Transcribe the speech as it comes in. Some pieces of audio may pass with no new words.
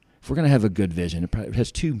we're going to have a good vision, it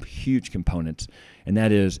has two huge components, and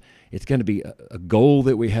that is it's going to be a goal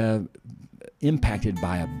that we have impacted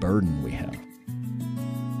by a burden we have.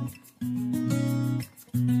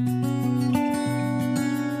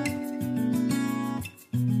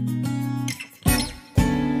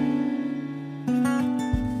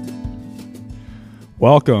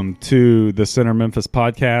 Welcome to the Center Memphis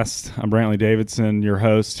podcast. I'm Brantley Davidson, your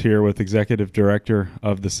host, here with Executive Director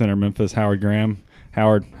of the Center Memphis, Howard Graham.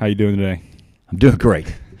 Howard, how you doing today? I'm doing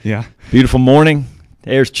great. Yeah. Beautiful morning.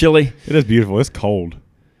 The air's chilly. It is beautiful. It's cold.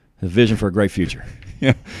 A vision for a great future.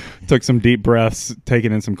 Yeah. Took some deep breaths,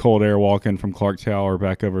 taking in some cold air, walking from Clark Tower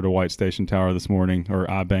back over to White Station Tower this morning, or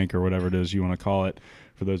I-Bank, or whatever it is you want to call it,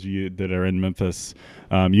 for those of you that are in Memphis.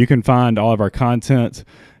 You can find all of our content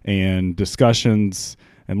and discussions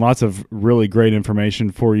and lots of really great information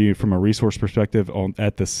for you from a resource perspective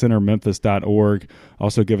at thecentermemphis.org.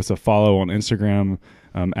 Also give us a follow on Instagram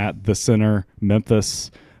at the Center Memphis.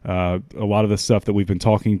 A lot of the stuff that we've been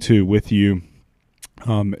talking to with you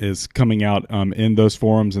is coming out in those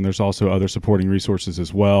forums, and there's also other supporting resources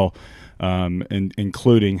as well,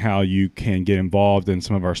 including how you can get involved in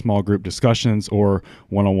some of our small group discussions or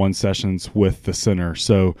one-on-one sessions with the center.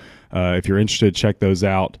 So if you're interested, check those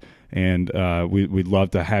out, and we'd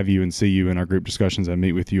love to have you and see you in our group discussions and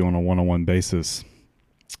meet with you on a one-on-one basis.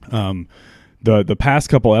 The past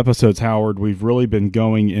couple episodes, Howard, we've really been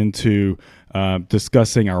going into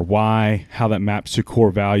discussing our why, how that maps to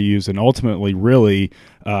core values, and ultimately really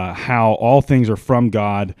how all things are from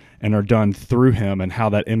God and are done through Him, and how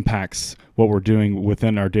that impacts what we're doing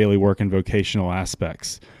within our daily work and vocational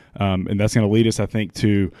aspects. And that's going to lead us, I think,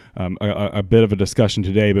 to a bit of a discussion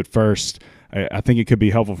today. But first, I think it could be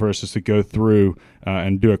helpful for us just to go through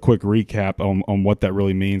and do a quick recap on what that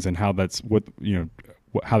really means and how that's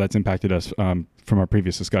how that's impacted us from our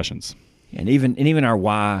previous discussions. And even our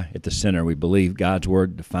why at the center, we believe God's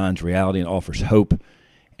Word defines reality and offers hope,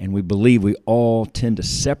 and we believe we all tend to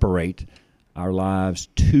separate our lives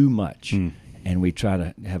too much, and we try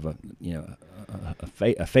to have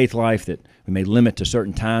a faith life that we may limit to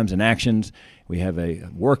certain times and actions. We have a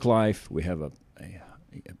work life, we have a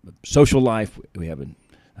social life, we have a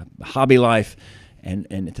hobby life. And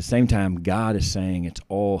at the same time, God is saying it's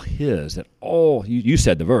all His, that all, you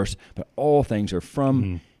said the verse, but all things are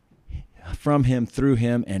from Him, through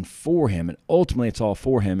Him, and for Him. And ultimately, it's all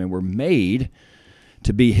for Him, and we're made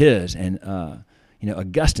to be His. And,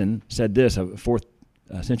 Augustine said this, a 4th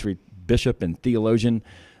century bishop and theologian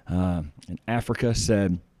in Africa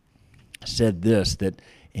said this, that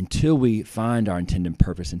until we find our intended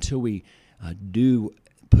purpose, until we do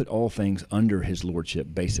put all things under His lordship,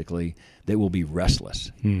 basically, they will be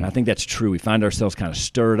restless. And I think that's true. We find ourselves kind of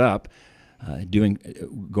stirred up,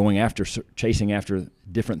 chasing after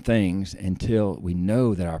different things until we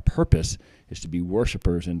know that our purpose is to be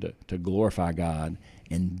worshipers and to glorify God.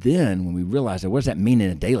 And then when we realize that, what does that mean in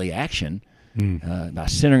a daily action? By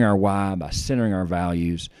centering our why, by centering our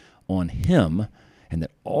values on Him, and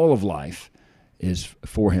that all of life is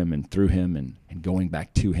for Him and through Him and going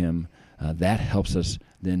back to Him, that helps us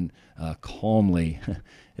then calmly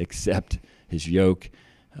accept His yoke.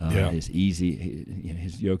 Is easy.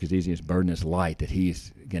 His yoke is easy, His burden is light, that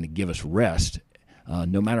He's going to give us rest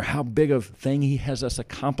no matter how big of thing He has us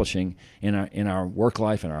accomplishing in our work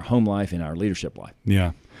life, in our home life, in our leadership life.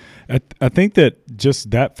 Yeah. I think that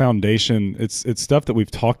just that foundation, it's stuff that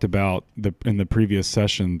we've talked about in the previous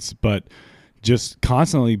sessions, but just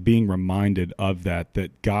constantly being reminded of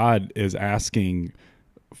that God is asking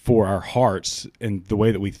for our hearts and the way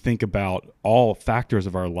that we think about all factors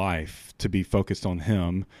of our life to be focused on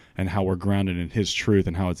Him and how we're grounded in His truth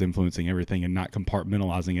and how it's influencing everything, and not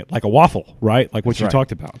compartmentalizing it like a waffle, right? Like what you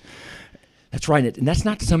talked about. That's right. And that's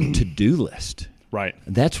not some to-do list. Right.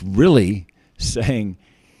 That's really saying,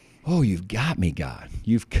 oh, you've got me, God.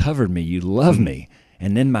 You've covered me. You love me.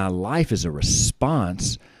 And then my life is a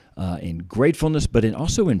response in gratefulness, but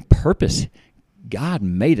also in purpose. God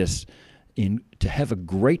made us to have a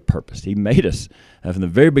great purpose. He made us from the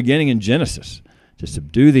very beginning in Genesis to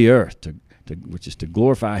subdue the earth, which is to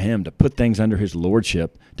glorify Him, to put things under His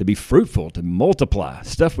lordship, to be fruitful, to multiply,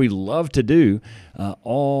 stuff we love to do,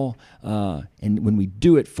 and when we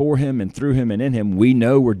do it for Him and through Him and in Him, we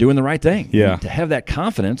know we're doing the right thing. Yeah. And to have that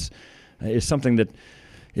confidence is something that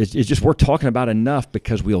is just worth talking about enough,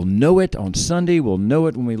 because we'll know it on Sunday, we'll know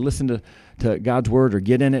it when we listen to God's Word or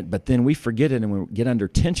get in it, but then we forget it and we get under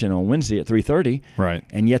tension on Wednesday at 3:30. Right.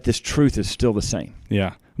 And yet this truth is still the same.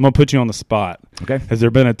 Yeah. I'm going to put you on the spot. Okay. Has there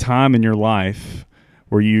been a time in your life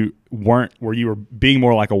where you were being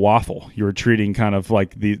more like a waffle. You were treating kind of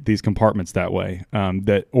like these compartments that way.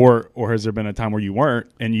 Or has there been a time where you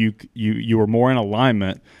weren't, and you were more in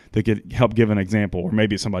alignment that could help give an example, or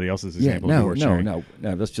maybe somebody else's example? No.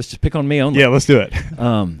 Let's just pick on me only. Yeah, let's do it.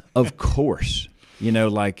 Of course,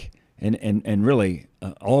 like and really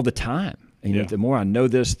all the time. The more I know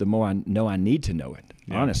this, the more I know I need to know it.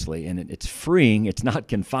 Yeah. Honestly, and it's freeing. It's not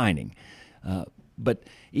confining. But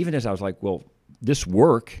even as I was like, well,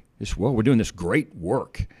 we're doing this great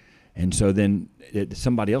work, and so then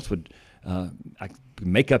somebody else would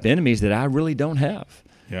make up enemies that I really don't have.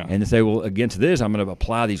 Yeah. And to say, well, against this, I'm going to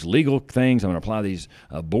apply these legal things. I'm going to apply these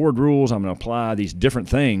board rules. I'm going to apply these different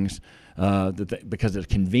things because it's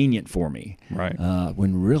convenient for me. Right.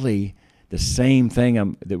 When really the same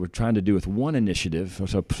thing that we're trying to do with one initiative.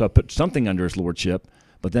 So I put something under his lordship,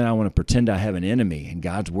 but then I want to pretend I have an enemy, and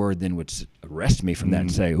God's word then would arrest me from that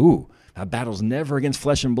and say, ooh, my battle's never against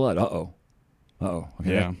flesh and blood. Uh-oh.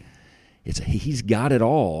 Okay, yeah. He's got it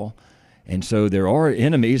all. And so there are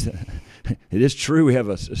enemies. It is true we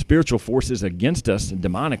have spiritual forces against us and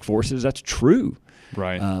demonic forces. That's true.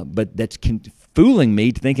 Right. But that's fooling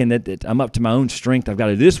me, thinking that I'm up to my own strength. I've got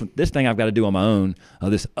to do this thing I've got to do on my own.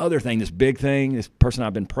 This other thing, this big thing, this person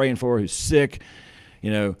I've been praying for who's sick,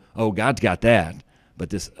 God's got that. But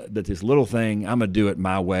this little thing, I'm gonna do it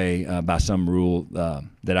my way by some rule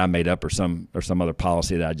that I made up or some other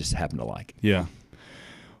policy that I just happen to like. Yeah.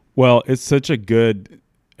 Well, it's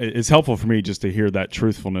helpful for me just to hear that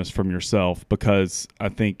truthfulness from yourself, because I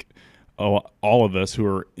think all of us who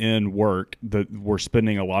are in work, that we're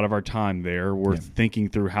spending a lot of our time there. We're thinking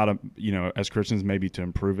through how to, as Christians, maybe to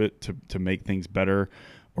improve it, to make things better.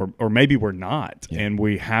 Or maybe we're not, and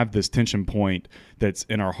we have this tension point that's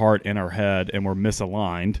in our heart, in our head, and we're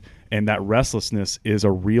misaligned, and that restlessness is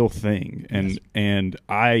a real thing. And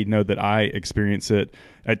I know that I experience it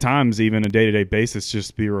at times, even a day-to-day basis,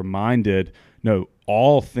 just be reminded, no,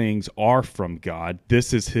 all things are from God.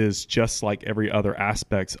 This is His, just like every other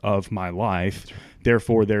aspects of my life.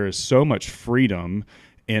 Therefore, there is so much freedom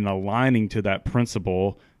in aligning to that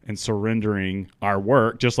principle and surrendering our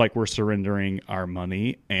work, just like we're surrendering our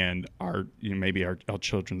money and our, maybe our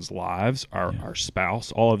children's lives, our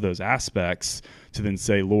spouse, all of those aspects, to then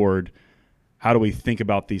say, Lord, how do we think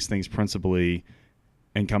about these things principally,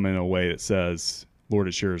 and come in a way that says, Lord,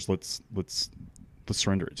 it's yours. Let's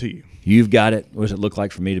surrender it to you. You've got it. What does it look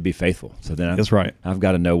like for me to be faithful? So then that's right. I've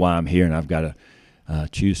got to know why I'm here, and I've got to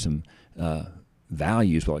choose some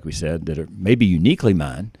values, like we said, that are maybe uniquely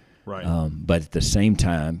mine. Right. But at the same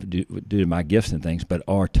time, due to my gifts and things, but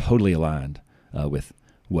are totally aligned with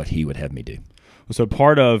what He would have me do. So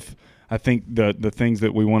part of, I think, the things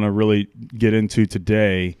that we want to really get into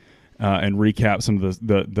today and recap some of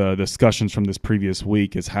the discussions from this previous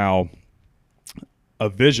week is how a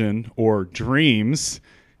vision or dreams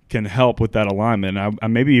can help with that alignment. And I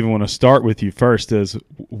maybe even want to start with you first. Is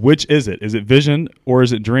which is it? Is it vision, or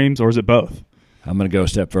is it dreams, or is it both? I'm going to go a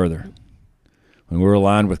step further. When we're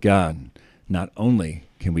aligned with God, not only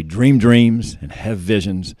can we dream dreams and have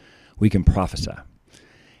visions, we can prophesy.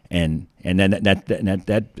 And then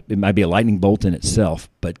that it might be a lightning bolt in itself,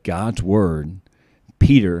 but God's word,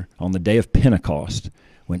 Peter, on the day of Pentecost,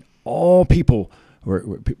 when all people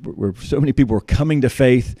were so many people were coming to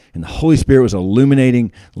faith, and the Holy Spirit was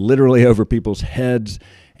illuminating literally over people's heads,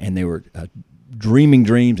 and they were dreaming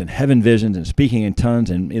dreams and having visions and speaking in tongues,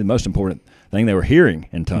 and the most important thing, they were hearing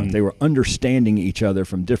in tongues. Mm-hmm. They were understanding each other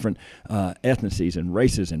from different ethnicities and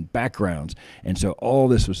races and backgrounds. And so all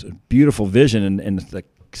this was a beautiful vision. And the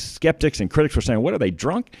skeptics and critics were saying, what, are they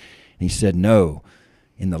drunk? And he said, no.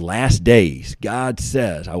 In the last days, God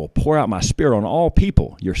says, I will pour out my Spirit on all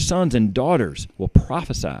people. Your sons and daughters will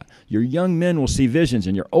prophesy. Your young men will see visions,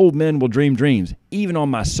 and your old men will dream dreams. Even on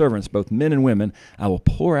my servants, both men and women, I will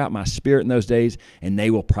pour out my Spirit in those days, and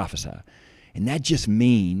they will prophesy. And that just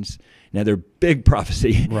means, now they're big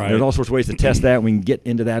prophecy. Right. There's all sorts of ways to test that. We can get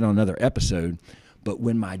into that on another episode. But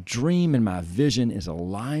when my dream and my vision is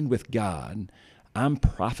aligned with God, I'm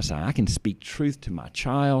prophesying. I can speak truth to my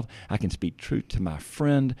child. I can speak truth to my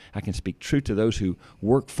friend. I can speak truth to those who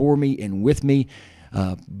work for me and with me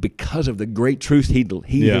because of the great truth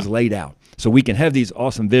he has laid out. So we can have these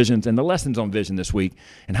awesome visions, and the lessons on vision this week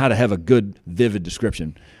and how to have a good, vivid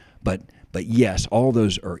description. But yes, all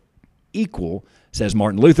those are equal, says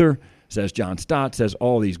Martin Luther, says John Stott, says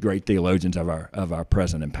all these great theologians of our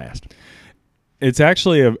present and past. It's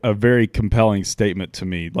actually a very compelling statement to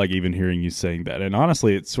me, like even hearing you saying that. And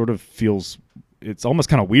honestly, it sort of feels it's almost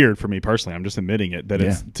kind of weird for me personally. I'm just admitting it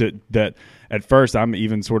that at first I'm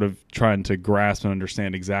even sort of trying to grasp and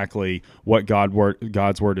understand exactly what God's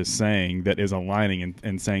word is saying, that is aligning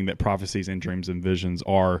and saying that prophecies and dreams and visions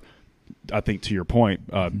are, I think, to your point,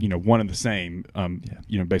 one and the same,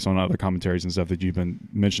 based on other commentaries and stuff that you've been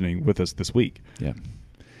mentioning with us this week. Yeah,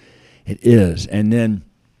 it is. And then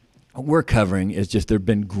what we're covering is just, there have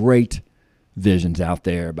been great visions out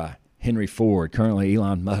there by Henry Ford. Currently,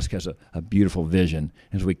 Elon Musk has a beautiful vision.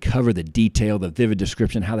 As we cover the detail, the vivid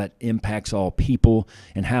description, how that impacts all people,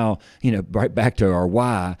 and how, right back to our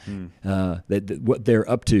why, that what they're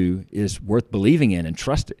up to is worth believing in and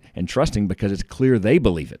trusting, because it's clear they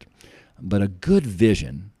believe it. But a good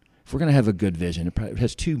vision, if we're going to have a good vision, it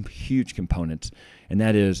has two huge components, and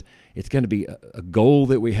that is, it's going to be a goal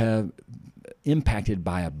that we have impacted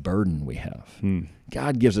by a burden we have.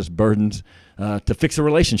 God gives us burdens to fix a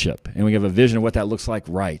relationship, and we have a vision of what that looks like,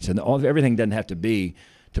 right? And everything doesn't have to be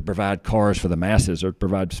to provide cars for the masses or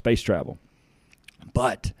provide space travel.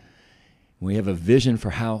 But when we have a vision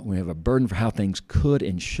we have a burden for how things could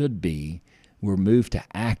and should be, we're moved to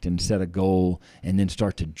act and set a goal, and then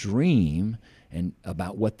start to dream and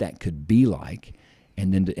about what that could be like.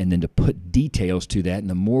 And then to put details to that. And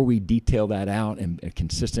the more we detail that out and are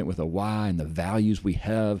consistent with a why and the values we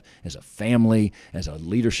have as a family, as a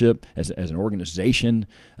leadership, as an organization,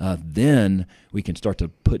 then we can start to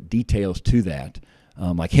put details to that,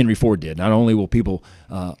 like Henry Ford did. Not only will people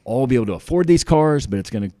all be able to afford these cars, but it's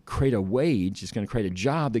going to create a wage. It's going to create a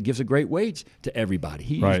job that gives a great wage to everybody.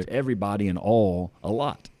 He used everybody and all a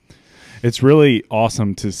lot. It's really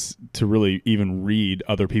awesome to really even read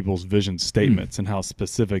other people's vision statements and how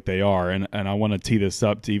specific they are. And I want to tee this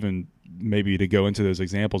up to even maybe to go into those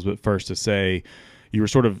examples, but first to say, you were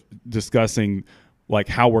sort of discussing like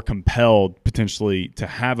how we're compelled potentially to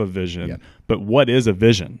have a vision, but what is a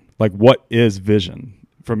vision? Like, what is vision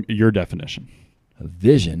from your definition? A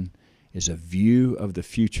vision is a view of the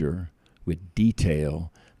future with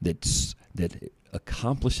detail that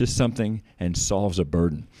accomplishes something and solves a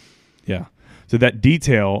burden. Yeah. So that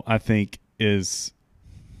detail, I think, is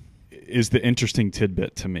the interesting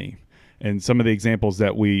tidbit to me. And some of the examples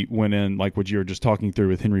that we went in, like what you were just talking through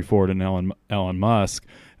with Henry Ford and Elon Musk,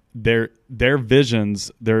 their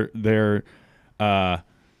visions, they're not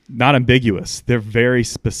ambiguous. They're very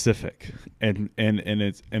specific, and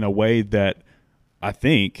it's in a way that I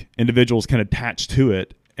think individuals can attach to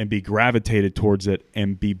it and be gravitated towards it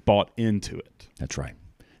and be bought into it. That's right.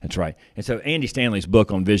 That's right. And so Andy Stanley's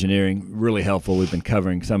book on visioneering, really helpful. We've been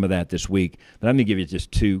covering some of that this week. But I'm going to give you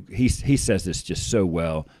just two. He says this just so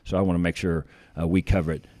well, so I want to make sure we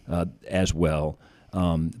cover it as well.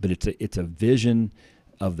 But it's a vision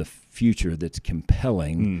of the future that's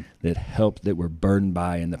compelling, that we're burdened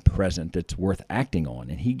by in the present, that's worth acting on.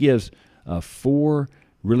 And he gives 4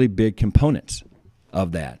 really big components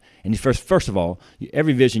of that. And first of all,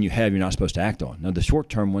 every vision you have, you're not supposed to act on. Now, the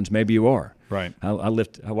short-term ones, maybe you are. Right. I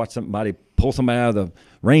watched somebody pull somebody out of the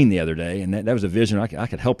rain the other day, and that was a vision. I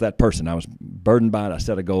could help that person. I was burdened by it. I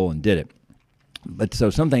set a goal and did it. But so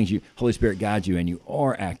some things Holy Spirit guides you, and you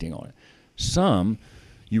are acting on it. Some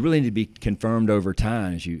you really need to be confirmed over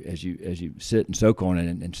time as you sit and soak on it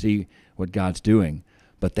and see what God's doing.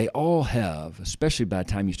 But they all have, especially by the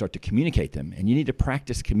time you start to communicate them, and you need to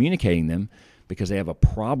practice communicating them, because they have a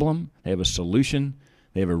problem, they have a solution,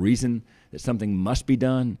 they have a reason that something must be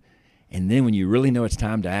done. And then when you really know it's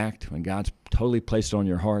time to act, when God's totally placed it on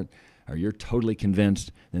your heart, or you're totally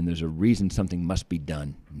convinced, then there's a reason something must be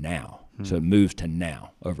done now. So it moves to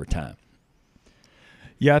now over time.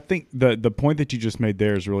 Yeah, I think the point that you just made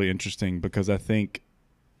there is really interesting, because I think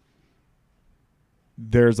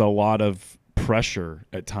there's a lot of pressure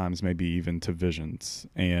at times, maybe even to visions,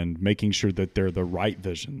 and making sure that they're the right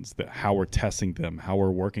visions, that how we're testing them, how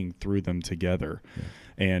we're working through them together. Yeah.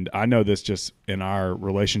 And I know this just in our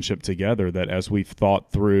relationship together, that as we've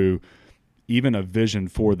thought through even a vision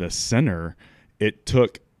for the center, it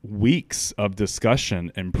took weeks of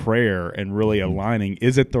discussion and prayer and really aligning,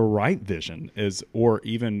 is it the right vision? Or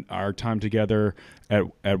even our time together at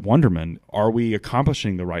Wonderman, are we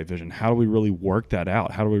accomplishing the right vision? How do we really work that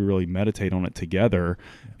out? How do we really meditate on it together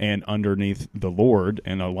and underneath the Lord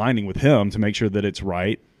and aligning with Him to make sure that it's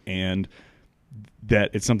right and that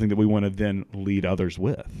it's something that we want to then lead others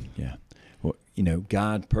with? Yeah. Well,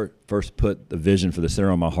 God first put the vision for the center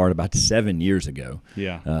on my heart about 7 years ago.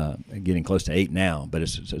 Yeah. Getting close to 8 now, but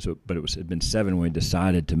it had been 7 when we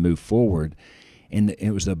decided to move forward, and it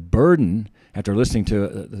was a burden after listening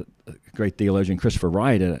to a great theologian, Christopher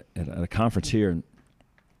Wright, at a conference here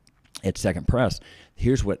at Second Press.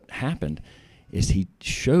 Here's what happened: is he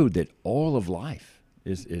showed that all of life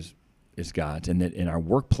is is God's, and that in our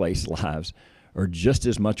workplace lives are just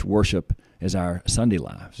as much worship as our Sunday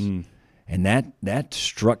lives. And that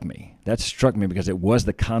struck me. That struck me because it was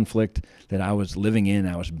the conflict that I was living in.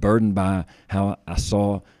 I was burdened by how I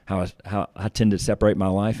saw how I tended to separate my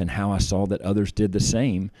life, and how I saw that others did the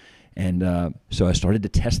same. And so I started to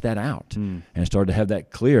test that out, and I started to have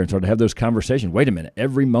that clear, and started to have those conversations. Wait a minute,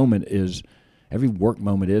 every work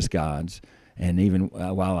moment is God's. And even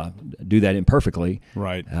while I do that imperfectly,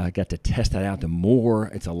 right, I got to test that out. The more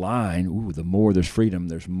it's aligned, the more there's freedom,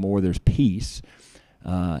 there's peace.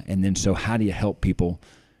 And then, so how do you help people?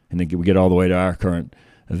 And then we get all the way to our current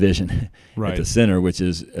vision right. at the center, which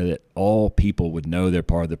is that all people would know they're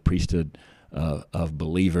part of the priesthood of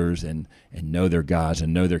believers, and know their gods,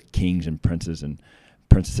 and know their kings and princes and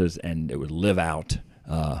princesses, and they would live out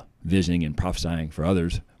visioning and prophesying for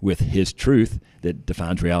others with His truth that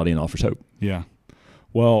defines reality and offers hope. Yeah.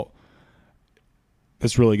 Well,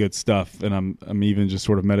 that's really good stuff, and I'm even just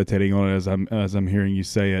sort of meditating on it as I'm hearing you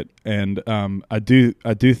say it. And I do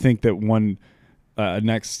think that one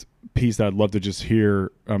next piece that I'd love to just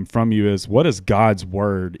hear from you is, what does God's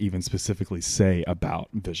word even specifically say about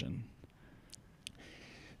vision?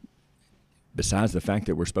 Besides the fact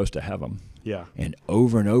that we're supposed to have them. Yeah. And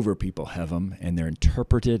over people have them, and they're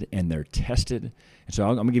interpreted and they're tested. And so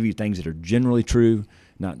I'm going to give you things that are generally true,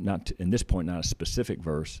 not in this point, not a specific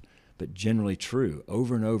verse, but generally true.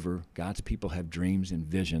 Over and over, God's people have dreams and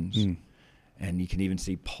visions. And you can even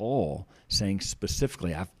see Paul saying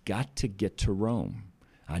specifically, I've got to get to Rome.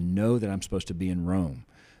 I know that I'm supposed to be in Rome.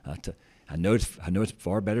 I know it's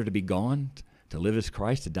far better to be gone, to live as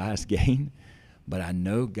Christ, to die as gain. But I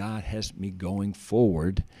know God has me going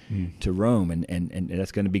forward to Rome, and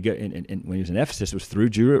that's going to be good. And when he was in Ephesus, it was through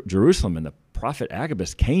Jerusalem, and the prophet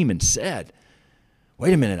Agabus came and said,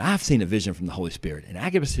 wait a minute, I've seen a vision from the Holy Spirit. And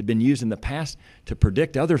Agabus had been used in the past to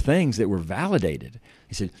predict other things that were validated.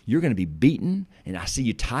 He said, you're going to be beaten, and I see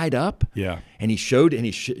you tied up. Yeah. And he showed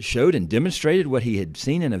and demonstrated what he had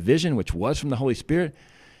seen in a vision, which was from the Holy Spirit.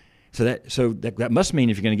 So that must mean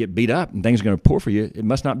if you're going to get beat up and things are going to pour for you, it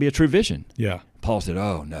must not be a true vision. Yeah. Paul said,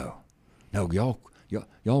 "Oh no, y'all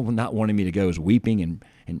were not wanting me to go is weeping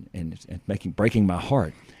and breaking my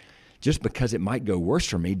heart. Just because it might go worse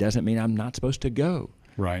for me doesn't mean I'm not supposed to go."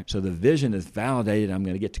 Right. So the vision is validated. I'm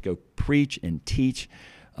going to get to go preach and teach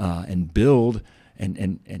and build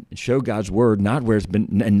and show God's word, not where it's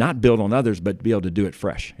been, and not build on others, but be able to do it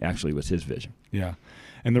fresh. Actually, was his vision. Yeah,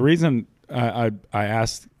 and the reason I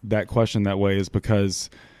asked that question that way is because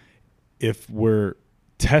if we're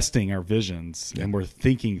testing our visions and we're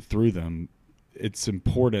thinking through them, it's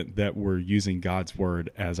important that we're using God's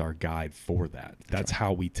word as our guide for that. That's right.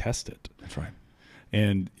 How we test it. That's right.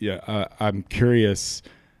 And I'm curious,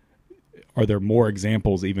 are there more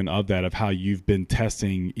examples even of that, of how you've been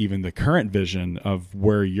testing even the current vision of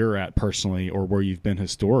where you're at personally or where you've been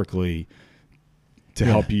historically to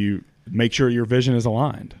help you make sure your vision is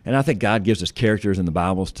aligned? And I think God gives us characters in the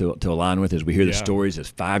Bibles to align with as we hear the stories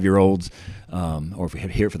as 5-year-olds, or if we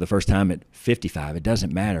hear it for the first time at 55, it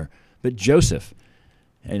doesn't matter. But Joseph,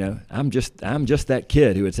 I'm just that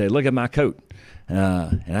kid who would say, "Look at my coat,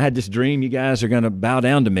 and I had this dream. You guys are going to bow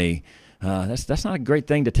down to me." That's not a great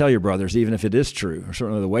thing to tell your brothers, even if it is true, or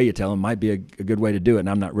certainly the way you tell them might be a good way to do it. And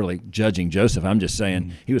I'm not really judging Joseph. I'm just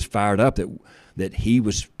saying he was fired up that he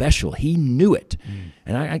was special. He knew it,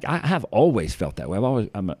 and I have always felt that way.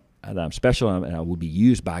 I'm special, and I will be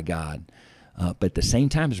used by God. But at the same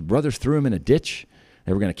time, his brothers threw him in a ditch.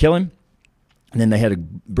 They were going to kill him, and then they had a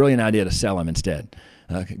brilliant idea to sell him instead.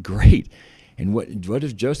 Great. And what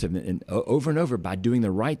does Joseph? And over and over, by doing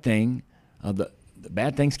the right thing, the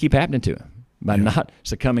bad things keep happening to him. By not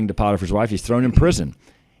succumbing to Potiphar's wife, he's thrown in prison,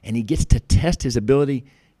 and he gets to test his ability.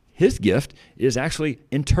 His gift is actually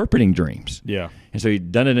interpreting dreams. Yeah. And so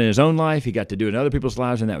he'd done it in his own life. He got to do it in other people's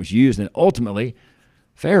lives, and that was used. And ultimately,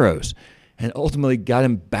 Pharaoh's. And ultimately got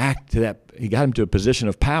him back to that. He got him to a position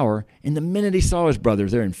of power. And the minute he saw his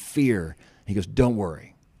brothers, they're in fear. He goes, "Don't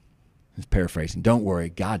worry." He's paraphrasing. "Don't worry.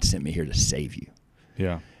 God sent me here to save you."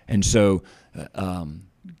 Yeah. And so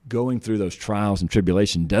going through those trials and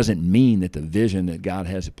tribulation doesn't mean that the vision that God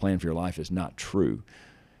has planned for your life is not true.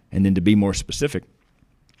 And then to be more specific,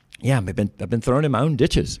 I've been thrown in my own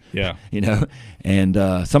ditches. Yeah. And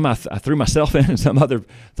some I threw myself in, and some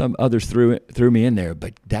others threw me in there.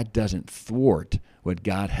 But that doesn't thwart what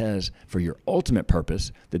God has for your ultimate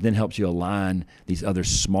purpose. That then helps you align these other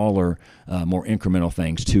smaller, more incremental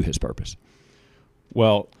things to His purpose.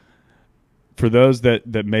 Well, for those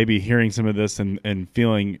that may be hearing some of this and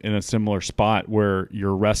feeling in a similar spot where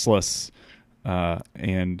you're restless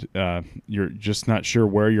and you're just not sure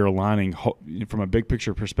where you're aligning from a big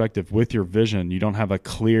picture perspective with your vision. You don't have a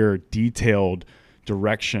clear, detailed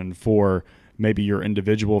direction for maybe your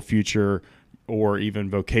individual future or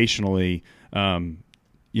even vocationally.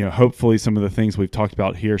 Hopefully some of the things we've talked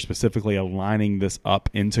about here, specifically aligning this up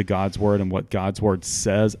into God's Word and what God's Word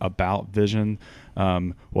says about vision,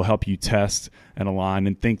 will help you test and align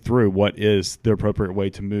and think through what is the appropriate way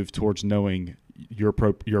to move towards knowing your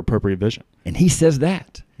appropriate vision. And he says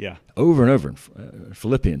that over and over in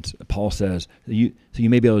Philippians. Paul says, so you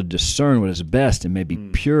may be able to discern what is best and may be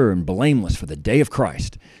pure and blameless for the day of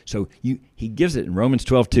Christ. So he gives it in Romans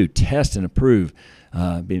 12:2, test and approve,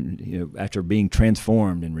 after being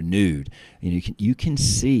transformed and renewed. You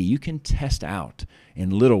can test out in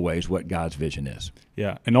little ways what God's vision is.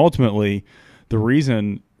 Yeah, and ultimately, the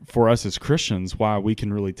reason for us as Christians why we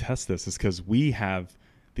can really test this is because we have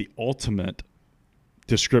the ultimate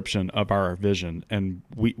description of our vision, and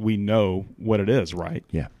we know what it is, right?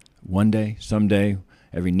 Yeah. One day, someday,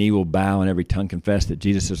 every knee will bow and every tongue confess that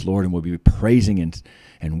Jesus is Lord, and we'll be praising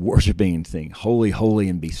and worshiping and saying, holy, holy,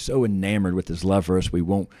 and be so enamored with his love for us, we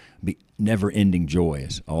won't be never-ending joy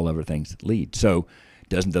as all other things lead. So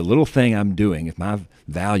doesn't the little thing I'm doing, if my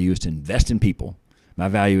value is to invest in people, my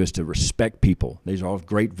value is to respect people, these are all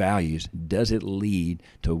great values, does it lead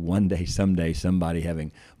to one day, someday, somebody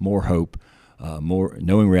having more hope, more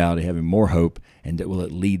knowing reality, having more hope, and that will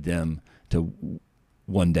it lead them to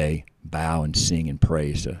one day bow and sing and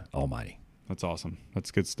praise to Almighty? That's awesome.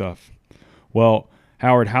 That's good stuff. Well,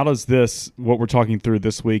 Howard, how does what we're talking through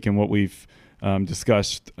this week and what we've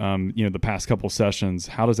discussed, the past couple sessions,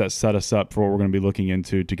 how does that set us up for what we're going to be looking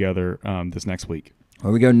into together this next week?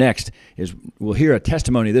 Where we go next is we'll hear a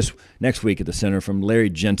testimony this next week at the center from Larry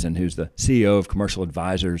Jensen, who's the CEO of Commercial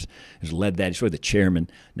Advisors, who's led that. He's really the chairman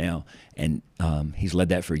now, and he's led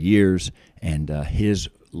that for years. And his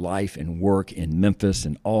life and work in Memphis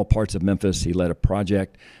and all parts of Memphis, he led a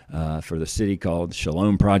project for the city called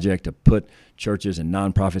Shalom Project to put churches and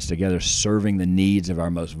nonprofits together serving the needs of our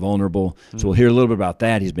most vulnerable. So we'll hear a little bit about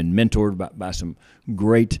that. He's been mentored by some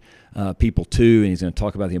great people too, and he's going to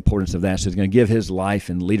talk about the importance of that. So he's going to give his life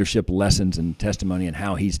and leadership lessons and testimony and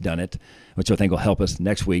how he's done it, which I think will help us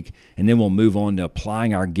next week. And then we'll move on to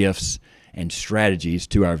applying our gifts and strategies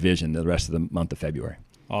to our vision the rest of the month of February.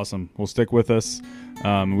 Awesome. Well, stick with us.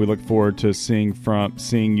 We look forward to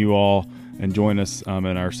seeing you all and join us in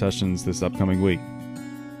our sessions this upcoming week.